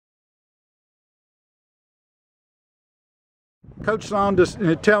Coach Saunders,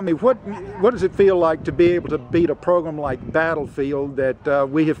 tell me, what does it feel like to be able to beat a program like Battlefield that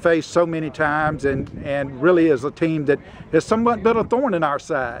we have faced so many times and really is a team that has somewhat been a thorn in our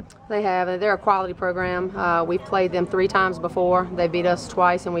side? They have. They're a quality program. We've played them 3 times before. They beat us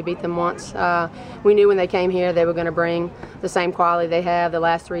twice and we beat them once. We knew when they came here they were going to bring the same quality they have the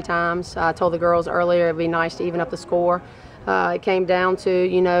last 3 times. I told the girls earlier it would be nice to even up the score. It came down to,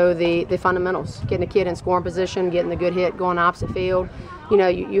 the fundamentals, getting a kid in scoring position, getting the good hit, going opposite field.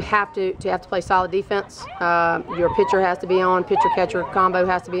 You have to play solid defense. Your pitcher has to be on, pitcher-catcher combo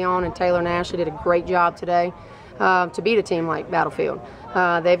has to be on, and Taylor and Ashley did a great job today to beat a team like Battlefield.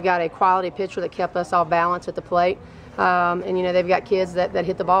 They've got a quality pitcher that kept us off balance at the plate. And they've got kids that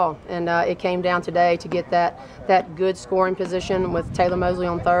hit the ball, and it came down today to get that good scoring position with Taylor Mosley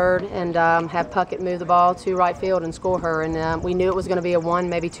on third, and have Puckett move the ball to right field and score her. And we knew it was going to be a 1,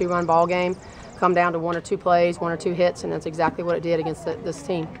 maybe 2-run ball game, come down to 1 or 2 plays, 1 or 2 hits, and that's exactly what it did against this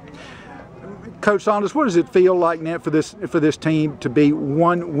team. Coach Saunders, what does it feel like now for this team to be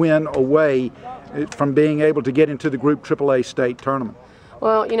 1 win away from being able to get into the Group AAA state tournament?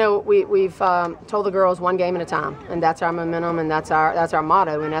 Well, we've told the girls 1 game at a time, and that's our momentum, and that's our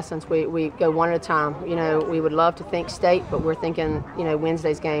motto. In essence, we go 1 at a time. We would love to think state, but we're thinking,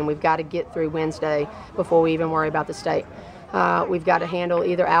 Wednesday's game. We've got to get through Wednesday before we even worry about the state. We've got to handle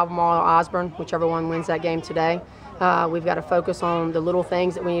either Albemarle or Osborne, whichever one wins that game today. We've got to focus on the little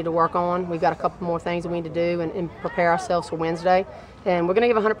things that we need to work on. We've got a couple more things that we need to do and prepare ourselves for Wednesday. And we're going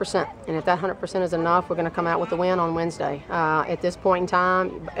to give 100%. And if that 100% is enough, we're going to come out with a win on Wednesday. At this point in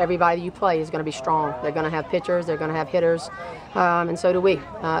time, everybody you play is going to be strong. They're going to have pitchers, they're going to have hitters, and so do we.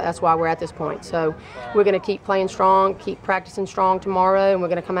 That's why we're at this point. So we're going to keep playing strong, keep practicing strong tomorrow, and we're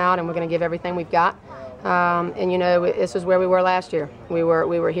going to come out and we're going to give everything we've got. This is where we were last year. We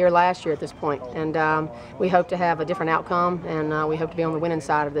were here last year at this point, and we hope to have a different outcome, and we hope to be on the winning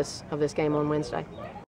side of this game on Wednesday.